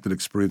detected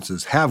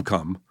experiences have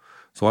come.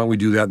 So why don't we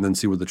do that and then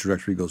see where the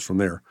trajectory goes from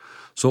there.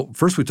 So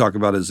first we talk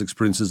about is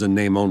experiences in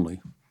name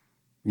only.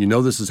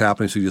 This is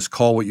happening, so you just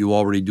call what you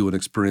already do an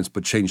experience,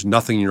 but change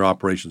nothing in your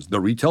operations.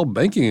 The retail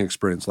banking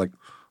experience,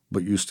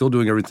 but you're still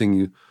doing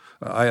everything.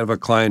 I have a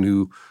client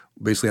who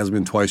basically has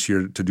been twice a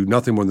year to do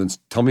nothing more than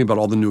tell me about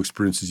all the new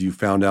experiences you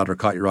found out or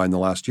caught your eye in the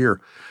last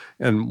year.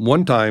 And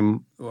one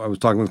time I was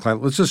talking with a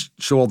client, let's just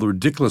show all the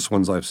ridiculous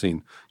ones I've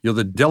seen.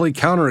 The deli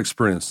counter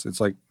experience.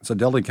 It's like it's a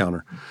deli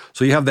counter.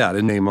 So you have that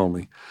in name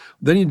only.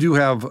 Then you do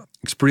have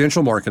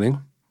experiential marketing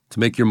to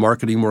make your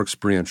marketing more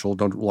experiential.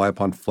 Don't rely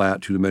upon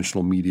flat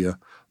two-dimensional media,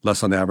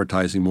 less on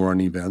advertising, more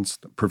on events.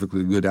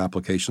 Perfectly good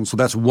application. So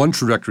that's one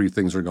trajectory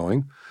things are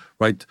going,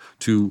 right?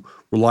 To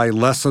rely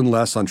less and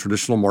less on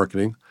traditional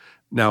marketing.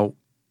 Now,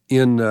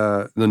 in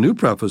the new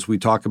preface, we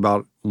talk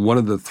about one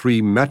of the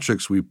 3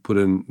 metrics we put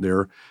in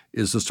there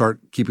is to start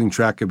keeping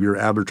track of your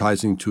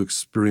advertising to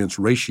experience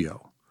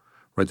ratio,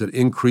 right? That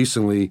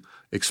increasingly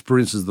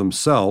experiences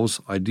themselves,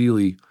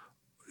 ideally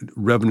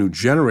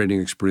revenue-generating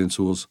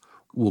experiences,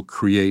 will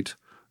create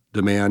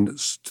demand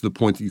to the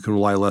point that you can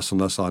rely less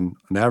and less on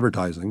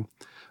advertising.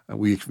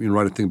 We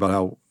write a thing about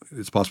how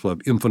it's possible to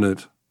have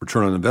infinite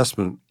return on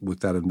investment with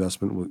that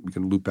investment. We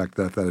can loop back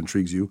to that if that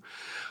intrigues you.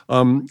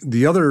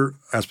 The other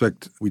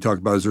aspect we talk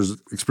about is there's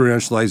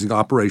experientializing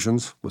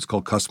operations, what's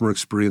called customer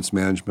experience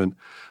management.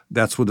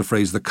 That's where the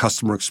phrase the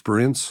customer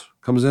experience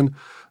comes in.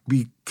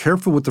 Be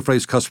careful with the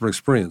phrase customer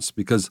experience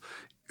because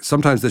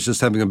sometimes that's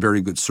just having a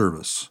very good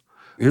service.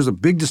 Here's a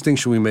big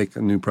distinction we make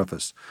in the new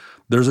preface.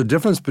 There's a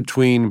difference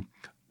between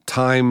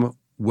time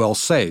well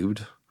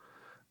saved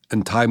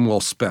and time well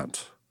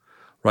spent,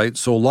 right?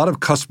 So a lot of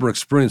customer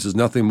experience is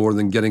nothing more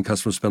than getting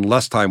customers to spend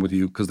less time with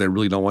you because they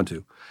really don't want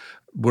to.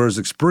 Whereas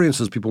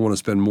experiences people want to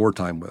spend more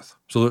time with.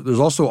 So there's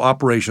also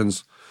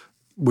operations,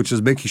 which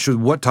is making sure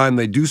what time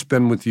they do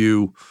spend with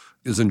you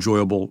is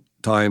enjoyable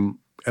time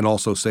and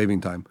also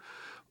saving time.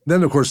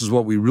 Then, of course, is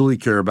what we really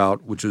care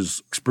about, which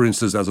is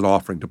experiences as an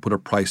offering, to put a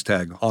price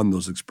tag on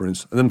those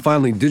experiences. And then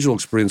finally, digital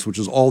experience, which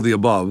is all the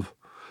above,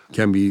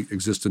 can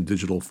exist in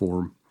digital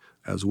form.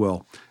 as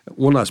well.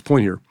 One last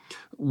point here.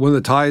 One of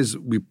the ties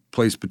we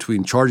place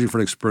between charging for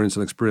an experience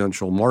and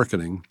experiential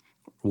marketing,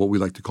 what we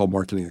like to call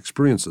marketing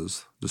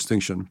experiences,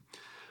 distinction.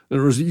 In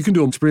other words, you can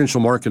do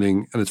experiential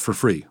marketing and it's for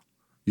free.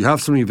 You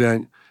have some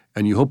event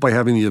and you hope by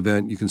having the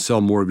event you can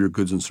sell more of your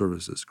goods and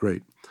services.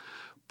 Great.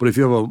 But if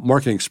you have a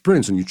marketing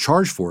experience and you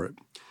charge for it,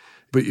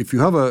 but if you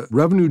have a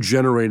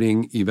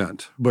revenue-generating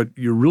event, but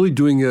you're really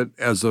doing it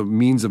as a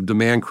means of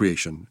demand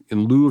creation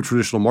in lieu of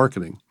traditional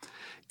marketing,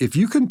 if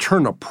you can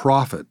turn a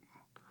profit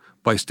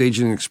by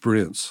staging an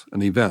experience,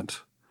 an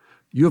event,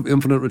 you have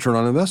infinite return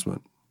on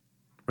investment,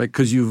 right?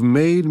 Because you've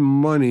made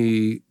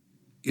money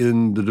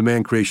in the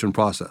demand creation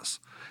process.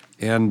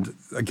 And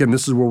again,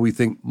 this is where we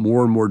think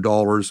more and more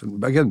dollars,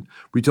 and again,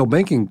 retail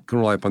banking can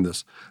rely upon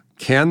this.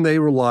 Can they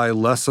rely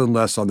less and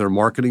less on their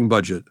marketing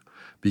budget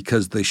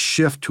because they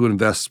shift to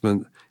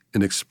investment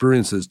in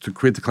experiences to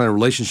create the kind of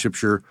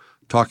relationships you're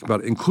talking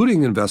about,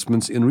 including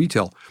investments in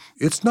retail?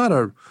 It's not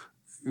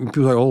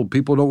people are like, oh,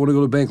 people don't want to go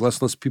to the bank, less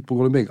and less people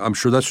go to the bank. I'm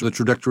sure that's the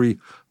trajectory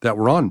that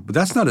we're on, but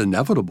that's not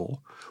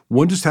inevitable.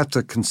 One just has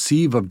to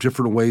conceive of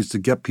different ways to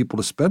get people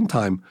to spend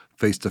time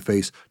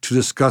face-to-face to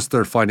discuss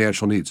their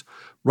financial needs.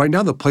 Right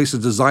now, the place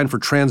is designed for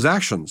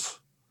transactions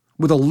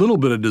with a little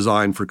bit of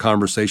design for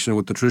conversation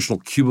with the traditional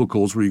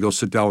cubicles where you go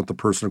sit down with the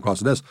person across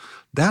the desk.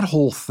 That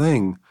whole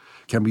thing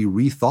can be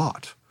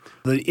rethought.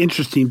 The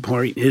interesting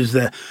point is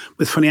that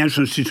with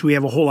financial institutions, we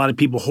have a whole lot of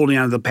people holding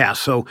on to the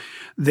past. So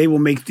they will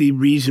make the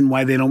reason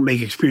why they don't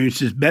make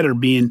experiences better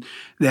being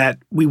that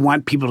we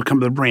want people to come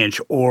to the branch,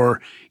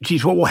 or,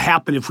 geez, what will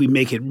happen if we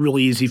make it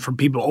really easy for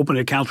people to open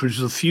accounts, which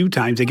is a few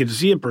times they get to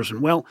see a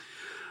person? Well,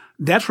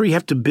 that's where you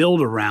have to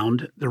build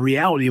around the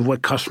reality of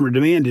what customer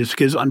demand is,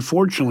 because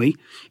unfortunately,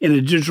 in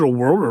a digital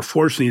world, or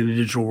fortunately in a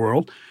digital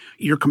world,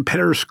 your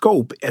competitor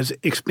scope has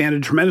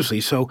expanded tremendously.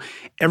 So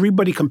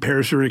everybody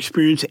compares their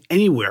experience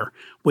anywhere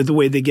with the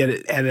way they get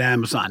it at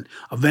Amazon.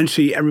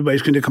 Eventually,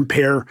 everybody's going to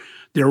compare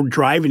their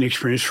driving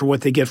experience for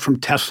what they get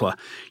from Tesla.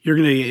 You're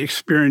going to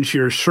experience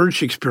your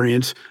search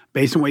experience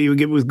based on what you would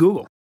get with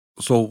Google.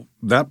 So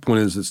that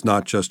point is it's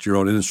not just your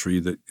own industry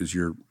that is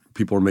your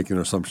people are making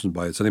their assumptions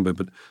by it's anybody,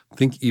 but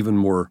think even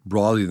more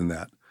broadly than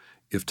that.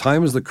 If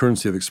time is the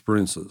currency of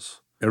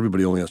experiences,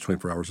 everybody only has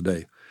 24 hours a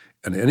day.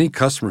 And any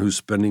customer who's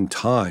spending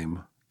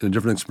time in a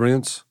different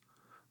experience,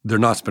 they're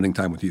not spending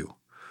time with you.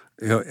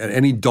 And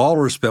any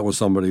dollar spent with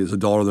somebody is a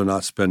dollar they're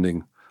not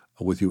spending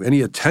with you.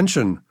 Any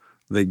attention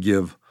they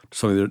give to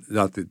somebody,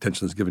 not the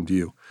attention that's given to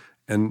you.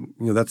 And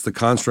that's the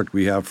construct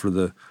we have for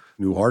the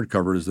new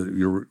hardcover is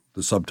that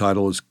the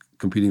subtitle is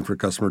competing for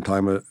customer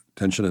time,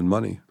 attention, and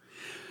money.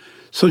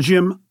 So,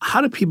 Jim, how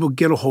do people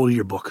get a hold of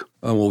your book?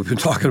 Well, we've been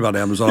talking about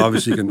Amazon.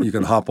 Obviously, you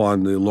can hop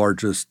on the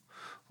largest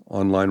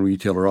online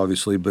retailer,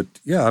 obviously. But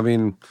yeah, I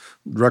mean,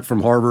 direct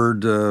from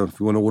Harvard, if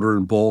you want to order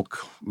in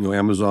bulk,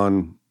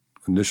 Amazon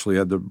initially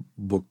had the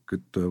book at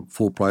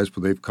full price,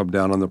 but they've come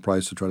down on the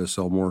price to try to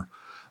sell more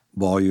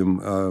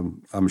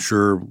volume. I'm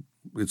sure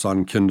it's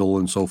on Kindle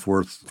and so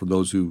forth for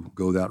those who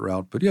go that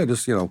route. But yeah,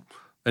 just,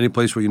 any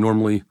place where you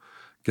normally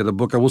get a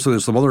book. I will say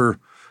there's some other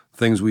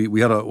things.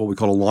 We had what we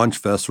call a launch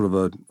fest, sort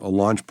of a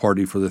launch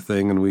party for the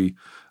thing, and we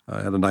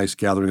had a nice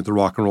gathering at the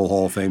Rock and Roll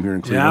Hall of Fame here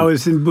in Cleveland. Yeah, I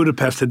was in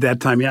Budapest at that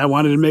time. Yeah, I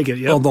wanted to make it.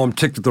 Yep. Although I'm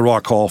ticked at the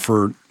Rock Hall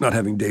for not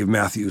having Dave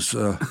Matthews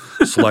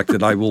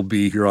selected. I will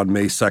be here on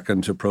May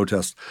 2nd to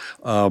protest.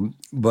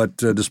 But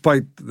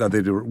despite that,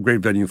 they did a great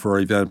venue for our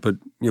event. But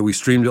we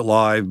streamed it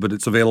live, but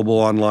it's available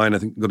online. I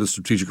think go to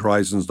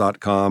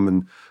strategichorizons.com,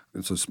 and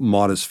it's a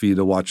modest fee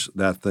to watch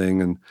that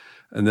thing.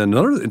 And then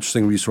another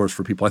interesting resource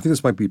for people, I think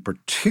this might be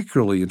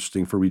particularly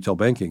interesting for retail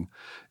banking,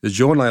 is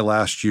Joe and I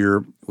last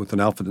year with an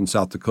outfit in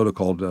South Dakota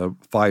called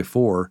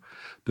 5-4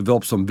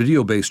 developed some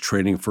video-based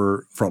training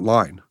for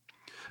frontline.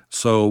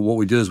 So what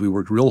we did is we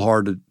worked real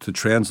hard to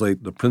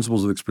translate the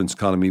principles of experience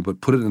economy,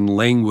 but put it in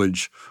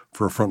language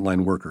for a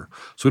frontline worker.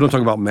 So we don't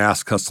talk about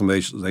mass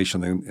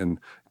customization and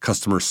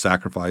customer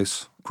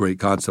sacrifice, great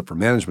concept for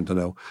management to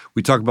know.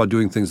 We talk about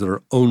doing things that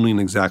are only and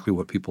exactly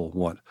what people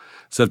want.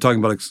 Instead of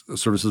talking about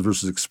services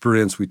versus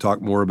experience, we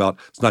talk more about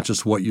it's not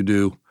just what you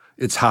do,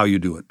 it's how you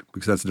do it,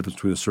 because that's the difference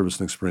between a service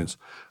and experience.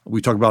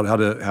 We talk about how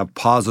to have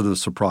positive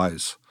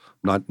surprise,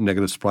 not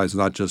negative surprise,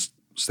 not just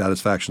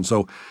satisfaction.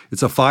 So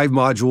it's a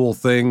 5-module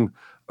thing.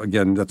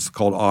 Again, that's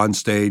called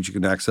OnStage. You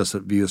can access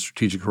it via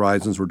Strategic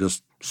Horizons or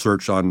just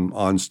search on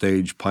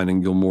OnStage, Pine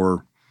and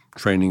Gilmore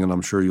training, and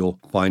I'm sure you'll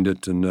find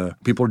it. And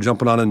people are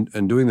jumping on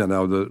and doing that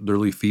now, the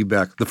early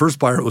feedback. The first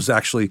buyer was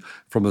actually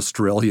from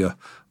Australia,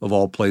 of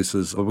all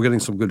places. We're getting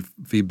some good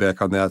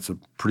feedback on that. It's a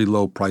pretty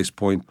low price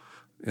point.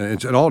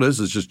 And all it is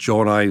just Joe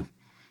and I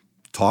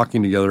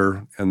talking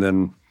together, and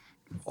then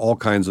all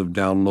kinds of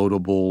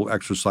downloadable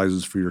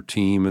exercises for your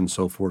team and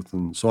so forth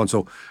and so on.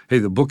 So, hey,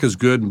 the book is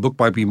good. The book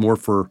might be more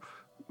for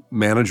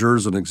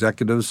managers and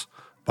executives,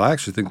 but I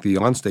actually think the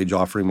OnStage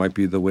offering might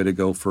be the way to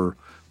go for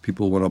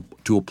people who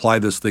want to apply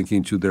this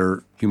thinking to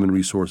their human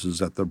resources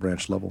at the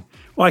branch level.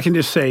 Well, I can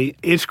just say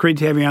it's great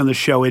to have you on the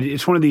show.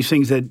 It's one of these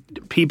things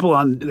that people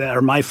that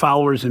are my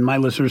followers and my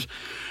listeners,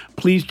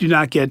 Please do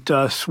not get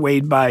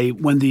swayed by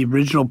when the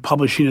original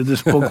publishing of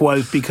this book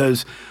was,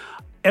 because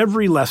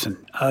every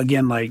lesson,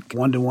 again, like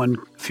One-to-One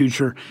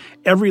Future,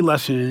 every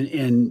lesson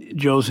in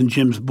Joe's and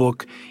Jim's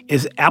book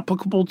is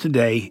applicable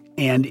today.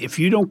 And if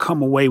you don't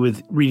come away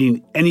with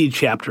reading any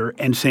chapter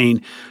and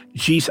saying,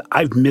 geez,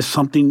 I've missed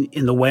something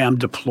in the way I'm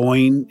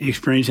deploying the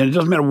experience, and it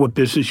doesn't matter what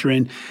business you're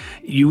in,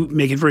 you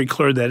make it very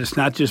clear that it's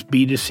not just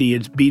B2C,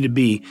 it's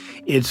B2B.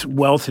 It's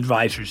wealth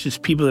advisors. It's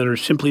people that are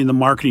simply in the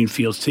marketing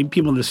field,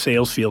 people in the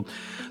sales field.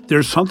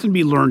 There's something to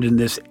be learned in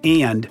this.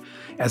 And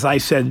as I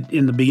said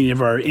in the beginning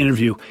of our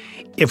interview,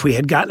 if we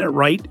had gotten it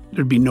right,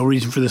 there'd be no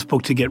reason for this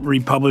book to get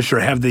republished or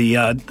have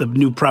the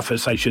new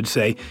preface, I should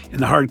say, in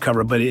the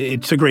hardcover. But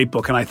it's a great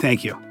book, and I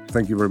thank you.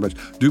 Thank you very much.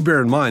 Do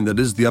bear in mind that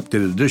is the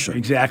updated edition.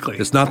 Exactly.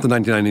 It's not the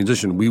 1990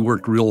 edition. We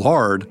worked real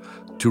hard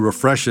to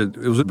refresh it.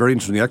 It was a very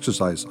interesting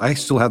exercise. I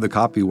still have the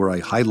copy where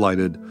I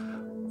highlighted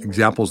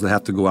examples that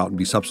have to go out and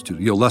be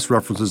substituted. Less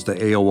references to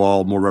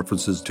AOL, more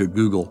references to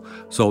Google.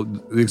 So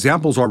the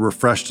examples are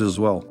refreshed as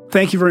well.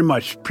 Thank you very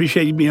much.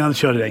 Appreciate you being on the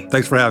show today.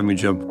 Thanks for having me,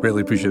 Jim.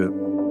 Greatly appreciate it.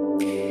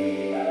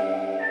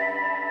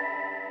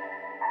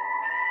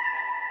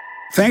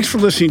 Thanks for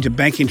listening to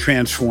Banking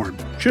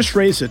Transformed, just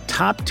raised a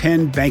top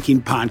 10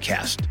 banking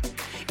podcast.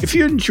 If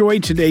you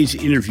enjoyed today's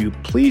interview,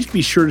 please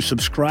be sure to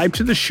subscribe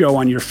to the show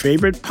on your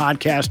favorite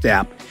podcast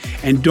app,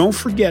 and don't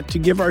forget to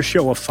give our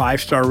show a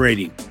 5-star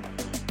rating.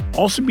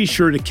 Also be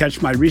sure to catch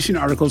my recent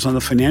articles on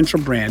the financial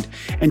brand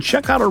and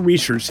check out our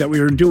research that we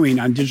are doing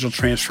on digital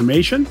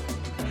transformation,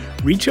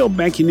 retail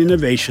banking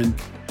innovation,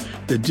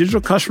 the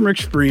digital customer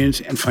experience,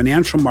 and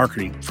financial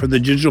marketing for the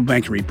Digital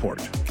Banking Report.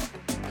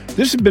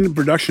 This has been a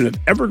production of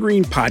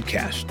Evergreen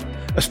Podcast.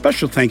 A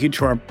special thank you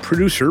to our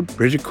producer,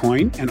 Bridget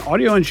Coyne, and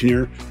audio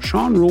engineer,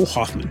 Sean Rule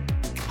Hoffman.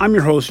 I'm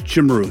your host,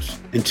 Jim Roos.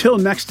 Until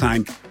next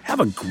time, have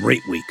a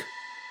great week.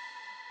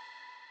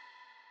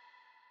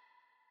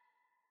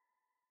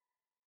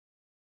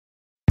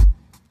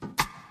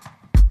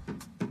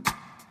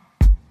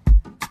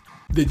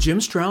 The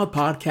Jim Stroud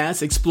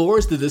Podcast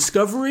explores the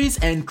discoveries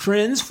and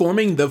trends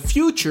forming the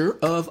future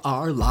of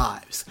our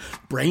lives.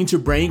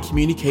 Brain-to-brain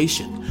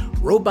communication,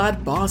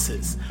 robot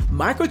bosses,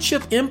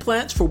 microchip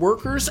implants for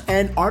workers,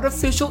 and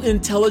artificial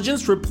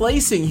intelligence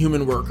replacing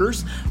human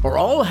workers are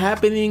all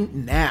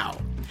happening now.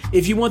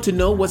 If you want to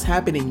know what's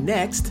happening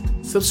next,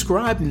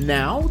 subscribe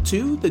now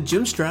to the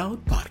Jim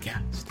Stroud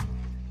Podcast.